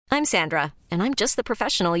I'm Sandra, and I'm just the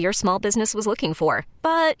professional your small business was looking for.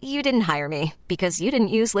 But you didn't hire me because you didn't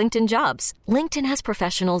use LinkedIn Jobs. LinkedIn has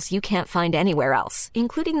professionals you can't find anywhere else,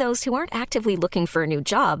 including those who aren't actively looking for a new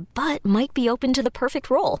job, but might be open to the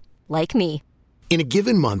perfect role, like me. In a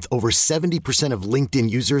given month, over 70% of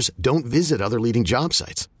LinkedIn users don't visit other leading job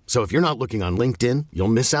sites. So if you're not looking on LinkedIn, you'll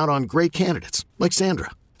miss out on great candidates like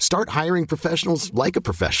Sandra. Start hiring professionals like a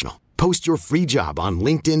professional. Post your free job on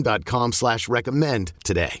linkedin.com/recommend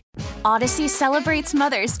today. Odyssey celebrates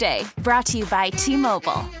Mother's Day, brought to you by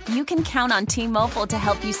T-Mobile. You can count on T-Mobile to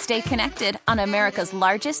help you stay connected on America's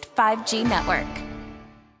largest 5G network.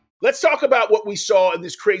 Let's talk about what we saw in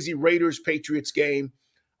this crazy Raiders-Patriots game.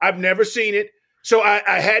 I've never seen it. So I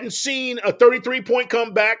hadn't seen a 33-point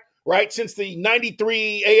comeback, right, since the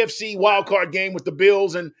 93 AFC wildcard game with the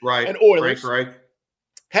Bills and Oilers. Right.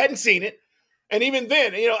 Hadn't seen it. And even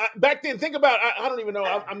then, back then, think about, I don't even know,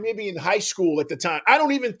 I'm maybe in high school at the time. I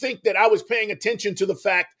don't even think that I was paying attention to the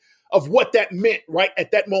fact of what that meant right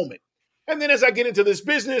at that moment. And then as I get into this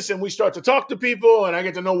business and we start to talk to people and I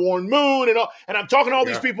get to know Warren Moon and I'm talking to all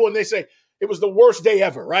these people and they say it was the worst day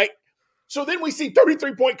ever, right? So then we see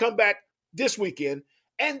 33-point comeback this weekend.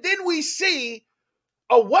 And then we see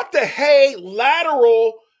a what the hey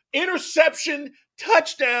lateral interception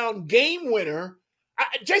touchdown game winner.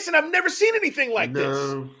 Jason, I've never seen anything like this.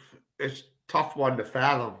 No, it's a tough one to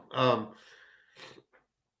fathom.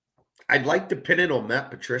 I'd like to pin it on Matt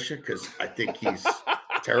Patricia because I think he's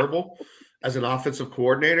terrible as an offensive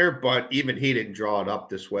coordinator, but even he didn't draw it up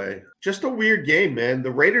this way. Just a weird game, man. The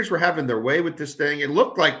Raiders were having their way with this thing. It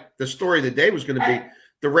looked like the story of the day was going to be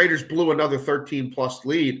the Raiders blew another 13-plus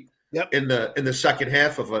lead in the second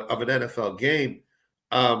half of an NFL game.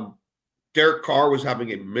 Derek Carr was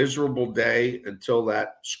having a miserable day until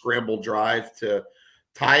that scramble drive to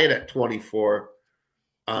tie it at 24.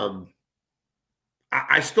 I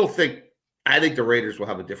think the Raiders will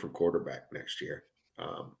have a different quarterback next year.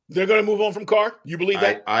 They're going to move on from Carr? You believe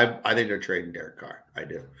that? I think they're trading Derek Carr. I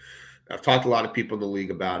do. I've talked to a lot of people in the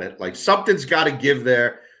league about it. Like, something's got to give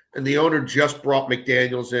there. And the owner just brought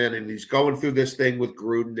McDaniels in, and he's going through this thing with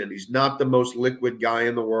Gruden, and he's not the most liquid guy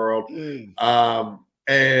in the world.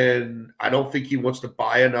 And I don't think he wants to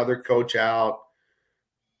buy another coach out.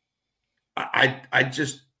 I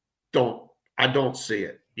just don't. I don't see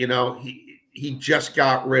it. He just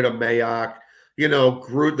got rid of Mayock. The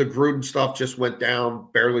Gruden stuff just went down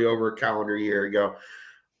barely over a calendar year ago.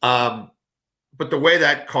 But the way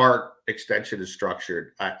that Carr extension is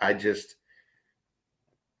structured, I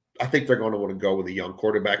think they're going to want to go with a young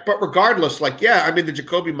quarterback. But regardless, the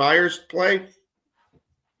Jacoby Myers play,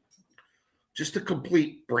 just a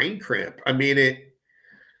complete brain cramp. I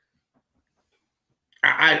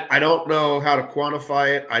don't know how to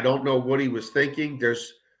quantify it. I don't know what he was thinking.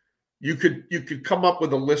 You could come up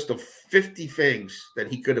with a list of 50 things that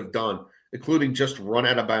he could have done, including just run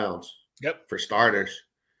out of bounds. Yep. For starters,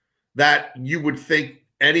 that you would think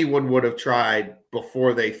anyone would have tried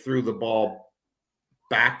before they threw the ball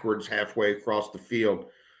backwards halfway across the field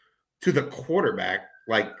to the quarterback.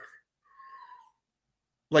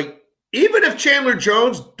 Even if Chandler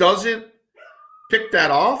Jones doesn't pick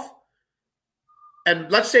that off,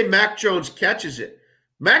 and let's say Mac Jones catches it,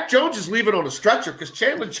 Mac Jones is leaving on a stretcher because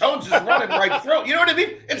Chandler Jones is running right through. You know what I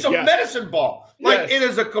mean? It's a medicine ball. It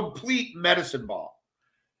is a complete medicine ball.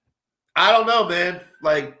 I don't know, man.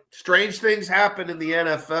 Strange things happen in the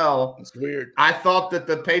NFL. It's weird. I thought that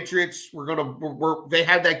the Patriots they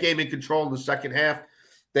had that game in control in the second half.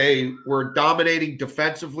 They were dominating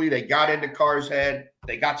defensively. They got into Carr's head.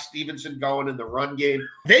 They got Stevenson going in the run game.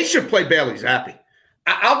 They should play Bailey Zappi.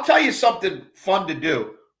 I'll tell you something fun to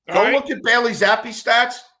do. Go look at Bailey Zappi's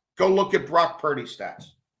stats. Go look at Brock Purdy's stats.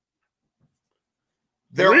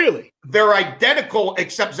 They're identical,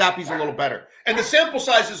 except Zappi's a little better. And the sample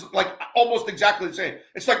size is almost exactly the same.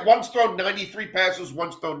 It's one's thrown 93 passes,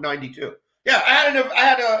 one's thrown 92. Yeah, I had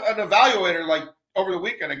an evaluator over the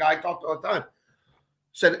weekend, a guy I talked to all the time.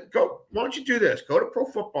 Said, why don't you do this? Go to Pro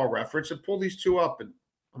Football Reference and pull these two up. And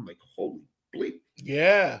I'm like, holy bleep.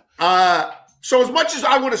 Yeah. So as much as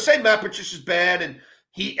I want to say Matt Patricia's bad, and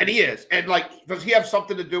he is, and does he have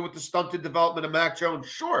something to do with the stunted development of Mac Jones?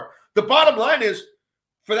 Sure. The bottom line is,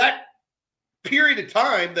 for that period of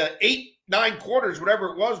time, the 8-9 quarters, whatever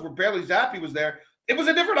it was, where Bailey Zappi was there, it was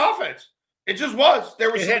a different offense. It just was.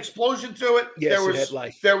 There was some explosion to it. Yes,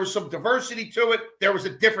 there was some diversity to it. There was a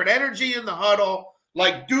different energy in the huddle.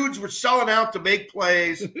 Dudes were selling out to make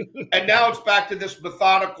plays, and now it's back to this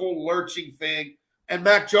methodical, lurching thing. And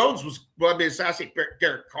Mac Jones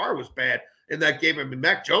Derek Carr was bad in that game.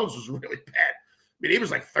 Mac Jones was really bad. mean, he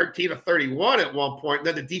was like 13 of 31 at one point. And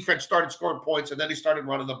then the defense started scoring points, and then he started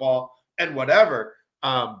running the ball and whatever.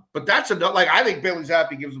 But that's enough. Like, I think Bailey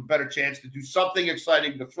Zappi gives him a better chance to do something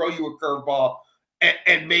exciting, to throw you a curveball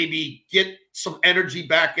and maybe get some energy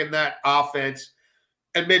back in that offense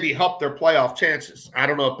and maybe help their playoff chances. I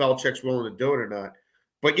don't know if Belichick's willing to do it or not.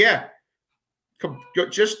 But, yeah,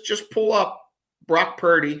 just pull up Brock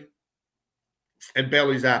Purdy and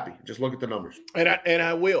Bailey Zappi. Just look at the numbers. And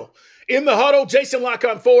I will. In the huddle, Jason Lock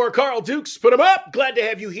on 4, Carl Dukes, put them up. Glad to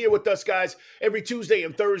have you here with us, guys, every Tuesday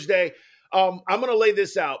and Thursday. I'm going to lay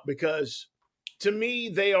this out because, to me,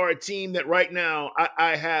 they are a team that right now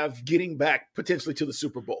I have getting back potentially to the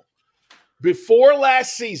Super Bowl. Before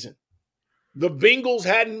last season, the Bengals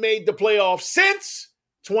hadn't made the playoffs since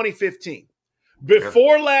 2015.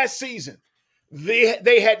 Before last season,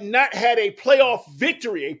 they had not had a playoff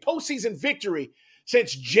victory, a postseason victory,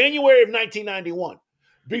 since January of 1991.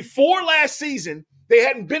 Before last season, they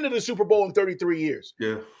hadn't been to the Super Bowl in 33 years.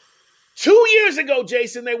 Yeah. 2 years ago,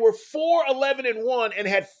 Jason, they were 4-11-1 and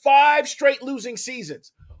had 5 straight losing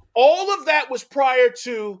seasons. All of that was prior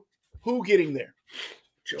to who getting there?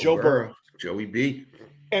 Joe Burrow. Joey B.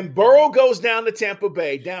 And Burrow goes down to Tampa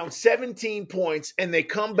Bay, down 17 points, and they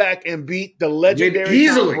come back and beat the legendary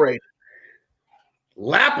Tom Brady.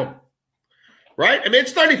 Lap them. Right? I mean,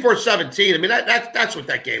 it's 34-17. I mean, that's what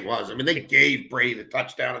that game was. I mean, they gave Brady the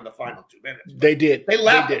touchdown in the final 2 minutes. They did. They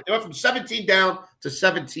lapped it. They went from 17 down to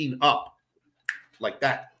 17 up. Like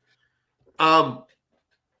that.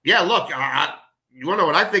 Yeah, look, you want to know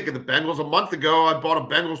what I think of the Bengals? A month ago, I bought a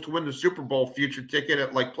Bengals to win the Super Bowl future ticket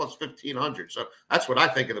at like plus 1,500. So that's what I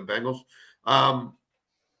think of the Bengals.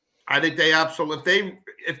 I think they absolutely,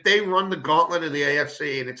 if they run the gauntlet in the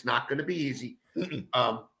AFC, and it's not going to be easy,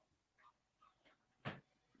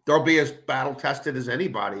 they'll be as battle-tested as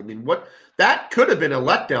anybody. I mean, that could have been a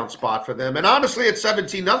letdown spot for them. And honestly, at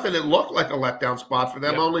 17-0, it looked like a letdown spot for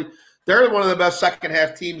them. Yep. Only they're one of the best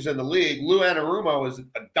second-half teams in the league. Lou Anarumo is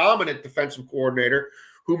a dominant defensive coordinator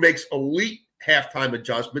who makes elite halftime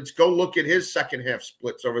adjustments. Go look at his second-half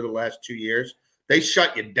splits over the last 2 years. They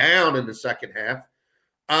shut you down in the second half.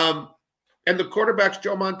 And the quarterback's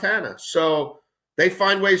Joe Montana. So they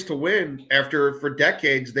find ways to win after, for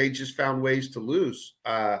decades, they just found ways to lose.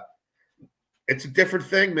 It's a different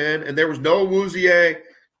thing, man. And there was no Awuzie,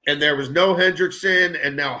 and there was no Hendrickson,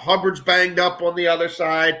 and now Hubbard's banged up on the other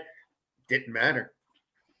side. Didn't matter.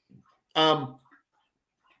 The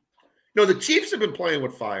Chiefs have been playing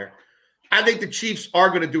with fire. I think the Chiefs are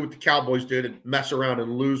going to do what the Cowboys did and mess around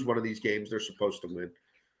and lose one of these games they're supposed to win.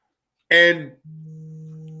 And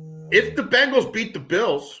if the Bengals beat the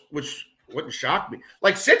Bills, which wouldn't shock me,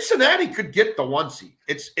 like Cincinnati could get the 1 seed.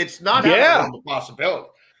 It's not a possibility.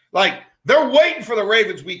 Like, they're waiting for the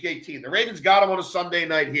Ravens week 18. The Ravens got them on a Sunday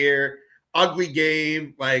night here. Ugly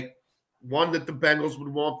game, like one that the Bengals would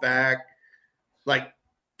want back. Like,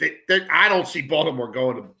 I don't see Baltimore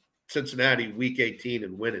going to Cincinnati week 18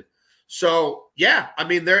 and winning. So, yeah, I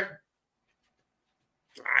mean,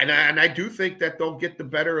 and I do think that they'll get the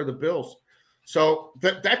better of the Bills. So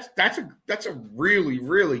that's a really,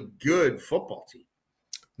 really good football team.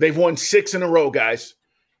 They've won 6 in a row, guys.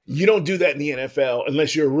 You don't do that in the NFL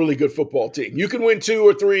unless you're a really good football team. You can win 2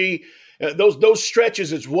 or 3. Those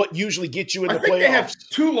stretches is what usually gets you in the playoffs. They have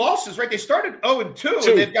 2 losses, right? They started 0-2,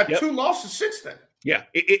 and they've got 2 losses since then. Yeah,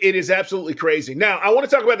 it is absolutely crazy. Now, I want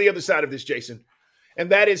to talk about the other side of this, Jason,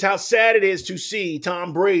 and that is how sad it is to see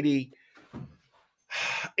Tom Brady.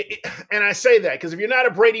 And I say that because if you're not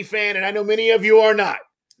a Brady fan, and I know many of you are not.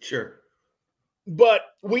 Sure. But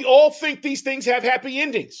we all think these things have happy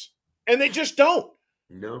endings, and they just don't.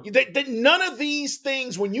 No. None of these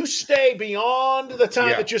things, when you stay beyond the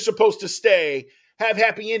time that you're supposed to stay, have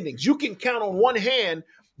happy endings. You can count on one hand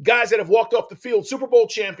guys that have walked off the field, Super Bowl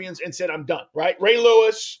champions, and said, I'm done, right? Ray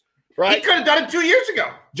Lewis, right? He could have done it 2 years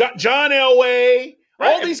ago. John Elway,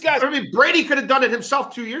 right? All these guys. I mean, Brady could have done it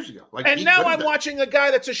himself 2 years ago. And now I'm watching a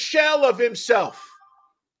guy that's a shell of himself.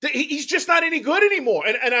 He's just not any good anymore.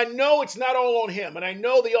 And I know it's not all on him. And I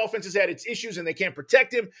know the offense has had its issues and they can't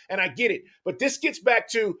protect him. And I get it. But this gets back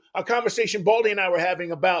to a conversation Baldy and I were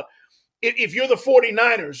having about if you're the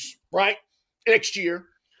 49ers, right, next year,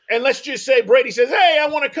 and let's just say Brady says, hey, I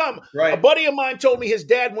want to come. Right. A buddy of mine told me his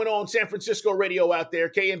dad went on San Francisco radio out there,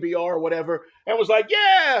 KNBR or whatever, and was like,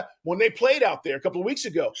 yeah, when they played out there a couple of weeks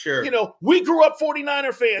ago. Sure. You know, we grew up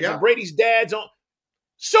 49er fans and Brady's dad's on.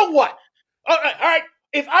 So what? All right.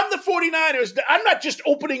 If I'm the 49ers, I'm not just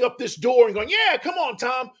opening up this door and going, yeah, come on,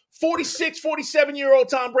 Tom. 46, 47-year-old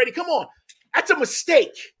Tom Brady, come on. That's a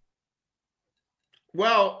mistake.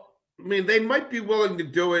 Well, I mean, they might be willing to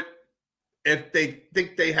do it if they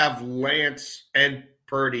think they have Lance and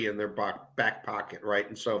Purdy in their back pocket, right?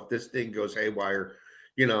 And so if this thing goes haywire,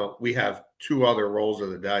 we have two other rolls of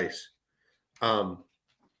the dice.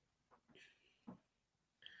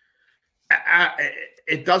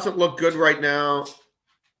 It doesn't look good right now.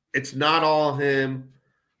 It's not all him.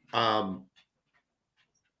 I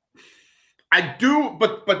do,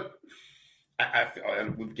 but I feel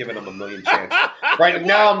we've given him a million chances. Right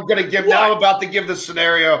now, I'm going to give. Now I'm about to give the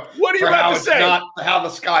scenario. What are you about to say? How the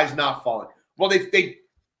sky's not falling. Well, they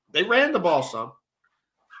ran the ball some,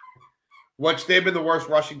 which they've been the worst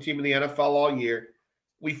rushing team in the NFL all year.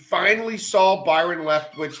 We finally saw Byron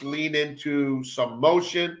Leftwich lean into some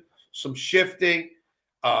motion, some shifting.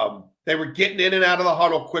 They were getting in and out of the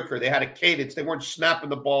huddle quicker. They had a cadence. They weren't snapping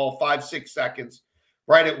the ball 5-6 seconds,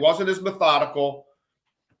 right? It wasn't as methodical.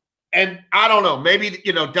 And I don't know, maybe,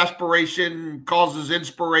 desperation causes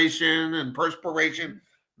inspiration and perspiration.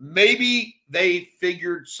 Maybe they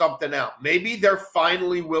figured something out. Maybe they're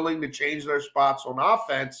finally willing to change their spots on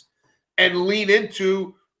offense and lean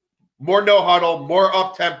into more no huddle, more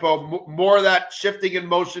up tempo, more of that shifting in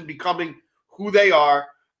motion, becoming who they are.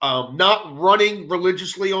 Not running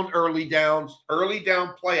religiously on early down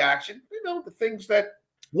play action. The things that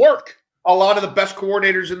work. A lot of the best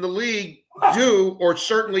coordinators in the league do, or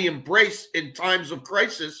certainly embrace in times of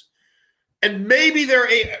crisis. And maybe they're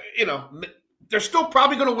still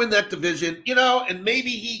probably going to win that division, and maybe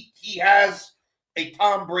he has a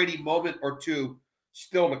Tom Brady moment or two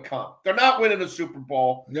still to come. They're not winning a Super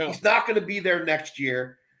Bowl. No. He's not going to be there next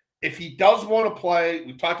year. If he does want to play,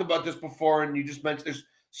 we've talked about this before, and you just mentioned there's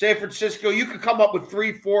San Francisco, you could come up with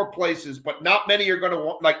 3-4 places, but not many are going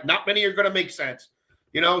to make sense.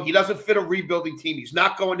 He doesn't fit a rebuilding team. He's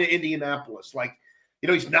not going to Indianapolis.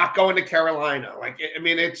 He's not going to Carolina.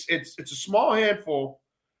 It's a small handful,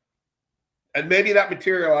 and maybe that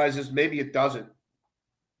materializes, maybe it doesn't.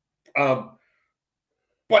 But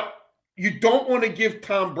you don't want to give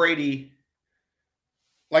Tom Brady,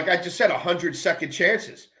 like I just said, 100 second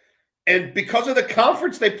chances. And because of the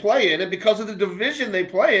conference they play in and because of the division they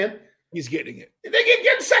play in, he's getting it. They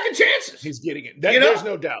get second chances. He's getting it. There's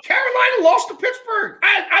no doubt. Carolina lost to Pittsburgh.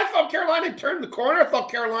 I thought Carolina had turned the corner. I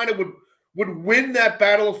thought Carolina would win that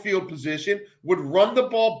battle of field position, would run the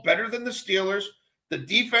ball better than the Steelers. The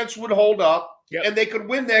defense would hold up, and they could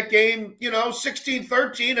win that game,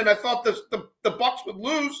 16-13. And I thought the Bucs would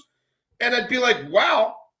lose. And I'd be like,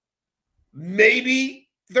 wow, maybe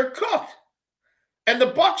they're cooked. And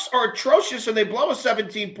the Bucs are atrocious, and they blow a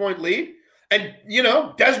 17-point lead. And,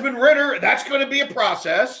 Desmond Ridder, that's going to be a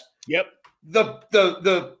process. Yep.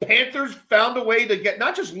 The Panthers found a way to get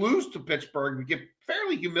not just lose to Pittsburgh, but get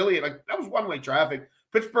fairly humiliated. That was one-way traffic.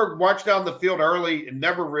 Pittsburgh marched down the field early and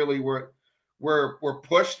never really were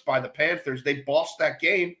pushed by the Panthers. They bossed that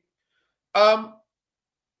game. And,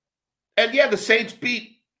 the Saints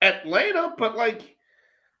beat Atlanta, but,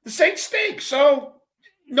 the Saints stink. So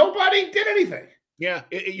nobody did anything. Yeah,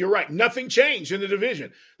 you're right. Nothing changed in the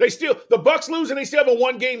division. The Bucs lose and they still have a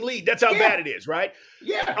 1-game lead. That's how bad it is, right?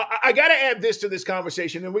 Yeah. I got to add this to this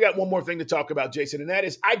conversation, and we got one more thing to talk about, Jason, and that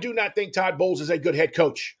is I do not think Todd Bowles is a good head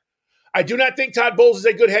coach.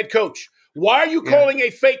 Why are you calling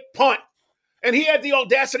a fake punt? And he had the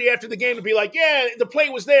audacity after the game to be like, the play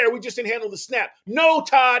was there. We just didn't handle the snap. No,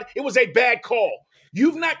 Todd, it was a bad call.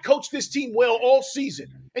 You've not coached this team well all season,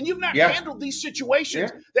 and you've not handled these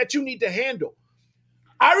situations that you need to handle.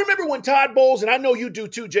 I remember when Todd Bowles, and I know you do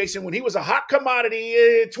too, Jason, when he was a hot commodity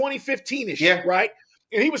 2015-ish, right?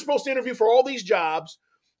 And he was supposed to interview for all these jobs,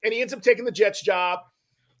 and he ends up taking the Jets job.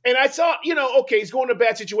 And I thought, okay, he's going to a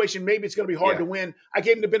bad situation. Maybe it's going to be hard to win. I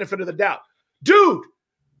gave him the benefit of the doubt. Dude,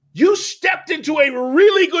 you stepped into a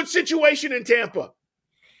really good situation in Tampa,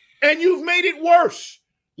 and you've made it worse.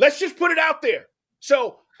 Let's just put it out there.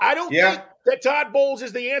 So I don't think that Todd Bowles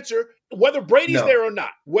is the answer, whether Brady's there or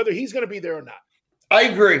not, whether he's going to be there or not. I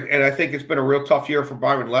agree, and I think it's been a real tough year for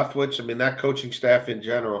Byron Leftwich. I mean, that coaching staff in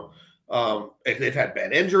general, they've had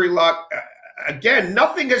bad injury luck. Again,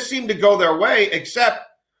 nothing has seemed to go their way, except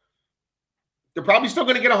they're probably still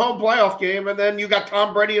going to get a home playoff game, and then you got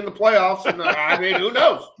Tom Brady in the playoffs, and who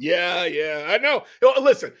knows? Yeah, I know.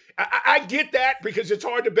 Listen, I get that because it's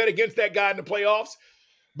hard to bet against that guy in the playoffs,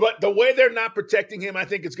 but the way they're not protecting him, I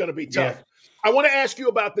think it's going to be tough. Yeah. I want to ask you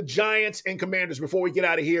about the Giants and Commanders before we get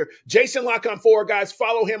out of here. Jason Lock on 4, guys.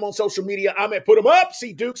 Follow him on social media. I'm at Put 'em Up.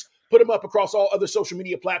 See Dukes. Put 'em Up across all other social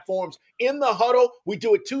media platforms. In the Huddle, we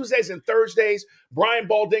do it Tuesdays and Thursdays. Brian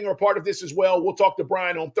Baldinger, a part of this as well. We'll talk to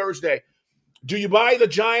Brian on Thursday. Do you buy the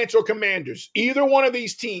Giants or Commanders? Either one of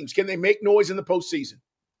these teams, can they make noise in the postseason?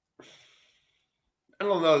 I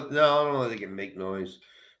don't know. No, I don't know if they can make noise.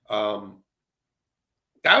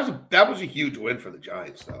 That was a huge win for the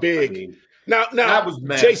Giants, though. Big. I mean, now, that was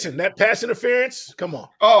massive. Jason, that pass interference, come on.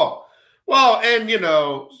 Oh, well, and,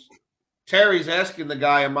 Terry's asking the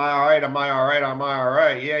guy, am I all right? Am I all right? Am I all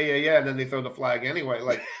right? Yeah. And then they throw the flag anyway.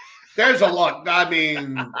 Like, there's a lot. I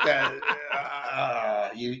mean,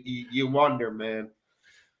 you wonder, man.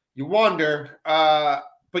 You wonder.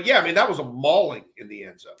 But, yeah, I mean, that was a mauling in the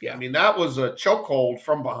end zone. Yeah. I mean, that was a chokehold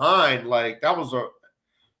from behind. Like, that was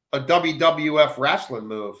a WWF wrestling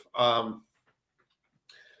move.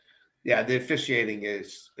 Yeah, the officiating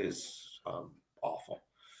is awful.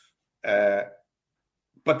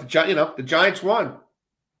 But the Giants won.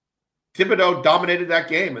 Thibodeau dominated that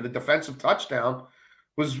game, and the defensive touchdown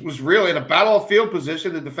was really in a battle of field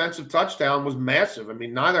position. The defensive touchdown was massive. I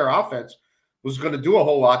mean, neither offense was going to do a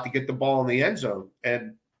whole lot to get the ball in the end zone,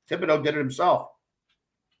 and Thibodeau did it himself.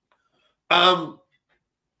 Yeah,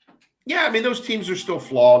 I mean, those teams are still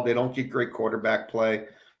flawed. They don't get great quarterback play.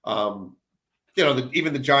 Even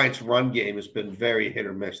the Giants' run game has been very hit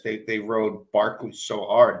or miss. They rode Barkley so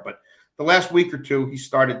hard, but the last week or two, he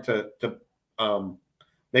started to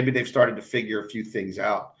maybe they've started to figure a few things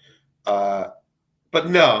out. But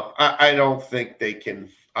no, I don't think they can.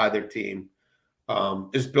 Either team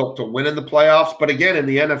is built to win in the playoffs. But again, in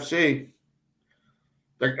the NFC,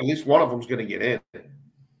 at least one of them is going to get in.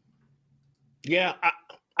 Yeah,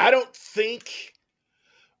 I don't think.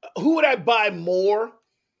 Who would I buy more?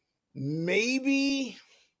 Maybe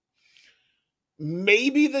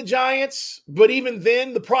the Giants, but even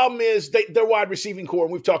then, the problem is their wide receiving core,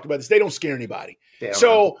 and we've talked about this, they don't scare anybody.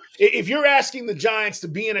 So if you're asking the Giants to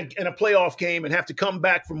be in a playoff game and have to come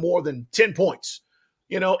back for more than 10 points,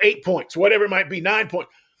 8 points, whatever it might be, 9 points,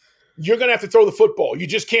 you're going to have to throw the football. You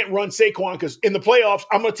just can't run Saquon because in the playoffs,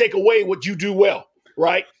 I'm going to take away what you do well,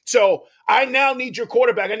 right? So I now need your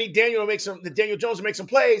quarterback. I need Daniel Jones to make some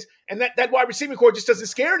plays, and that wide receiving core just doesn't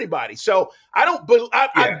scare anybody. So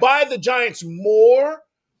I buy the Giants more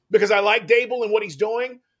because I like Dable and what he's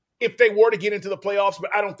doing if they were to get into the playoffs,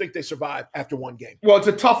 but I don't think they survive after one game. Well, it's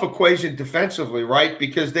a tough equation defensively, right?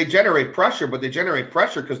 Because they generate pressure, but they generate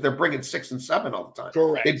pressure because they're bringing 6 and 7 all the time.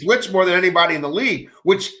 Correct. They blitz more than anybody in the league,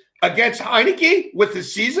 which against Heineke with the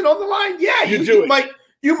season on the line,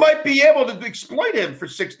 you might be able to exploit him for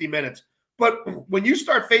 60 minutes. But when you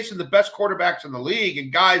start facing the best quarterbacks in the league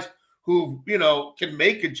and guys who, can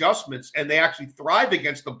make adjustments and they actually thrive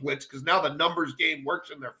against the blitz because now the numbers game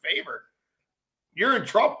works in their favor, you're in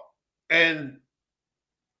trouble. And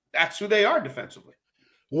that's who they are defensively.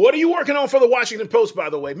 What are you working on for the Washington Post, by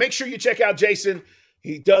the way? Make sure you check out Jason.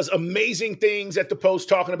 He does amazing things at the Post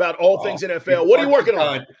talking about all things NFL. What are you working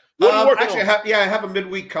on? I have a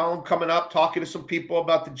midweek column coming up talking to some people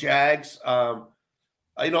about the Jags.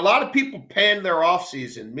 A lot of people panned their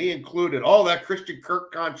offseason, me included. Oh, that Christian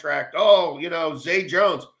Kirk contract. Oh, Zay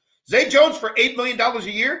Jones. Zay Jones for $8 million a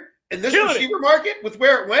year in this receiver market with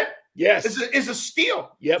where it went is a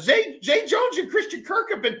steal. Yep. Zay Jones and Christian Kirk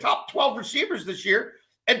have been top 12 receivers this year.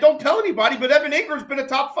 And don't tell anybody, but Evan Ingram's been a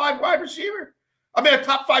top 5 wide receiver. I mean, a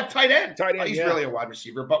top 5 tight end. He's really a wide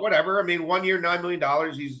receiver, but whatever. I mean, 1 year, $9 million.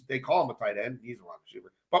 They call him a tight end. He's a wide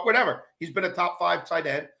receiver. But whatever. He's been a top 5 tight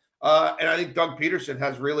end. And I think Doug Peterson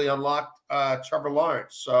has really unlocked Trevor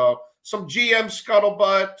Lawrence. So some GM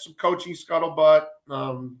scuttlebutt, some coaching scuttlebutt,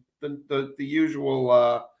 the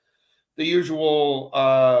usual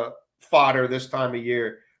fodder this time of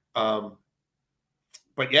year. But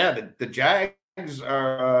yeah, the Jags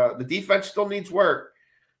are the defense still needs work,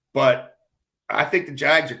 but I think the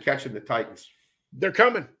Jags are catching the Titans. They're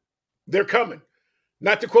coming.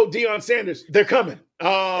 Not to quote Deion Sanders, they're coming.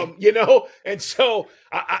 And so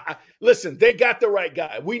I listen, they got the right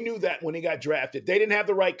guy. We knew that when he got drafted. They didn't have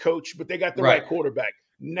the right coach, but they got the right quarterback.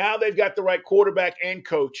 Now they've got the right quarterback and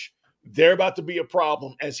coach. They're about to be a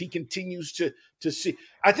problem as he continues to see.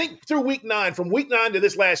 I think through from week 9 to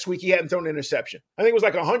this last week, he hadn't thrown an interception. I think it was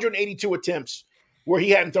like 182 attempts where he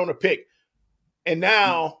hadn't thrown a pick. And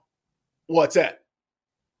now, what's that?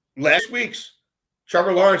 Last week's.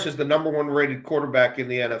 Trevor Lawrence is the number 1 rated quarterback in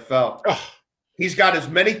the NFL. Oh. He's got as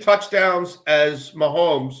many touchdowns as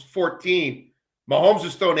Mahomes, 14. Mahomes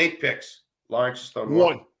has thrown 8 picks. Lawrence has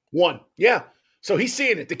thrown one. Yeah. So he's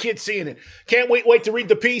seeing it. The kid's seeing it. Can't wait to read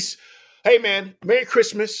the piece. Hey, man, Merry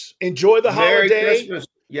Christmas. Enjoy the holiday. Merry Christmas.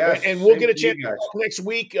 Yes. And we'll get a chance next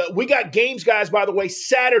week. We got games, guys, by the way,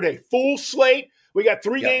 Saturday. Full slate. We got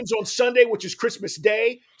 3 games on Sunday, which is Christmas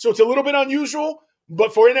Day. So it's a little bit unusual.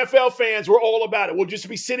 But for NFL fans, we're all about it. We'll just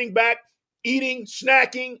be sitting back, eating,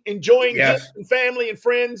 snacking, enjoying gifts and family and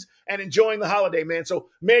friends, and enjoying the holiday, man. So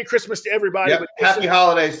Merry Christmas to everybody. Yep. Happy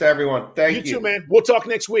holidays to everyone. Thank you. You too, man. We'll talk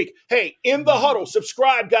next week. Hey, In the Huddle,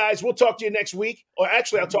 subscribe, guys. We'll talk to you next week. Or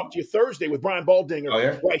actually, I'll talk to you Thursday with Brian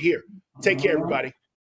Baldinger right here. Take care, everybody.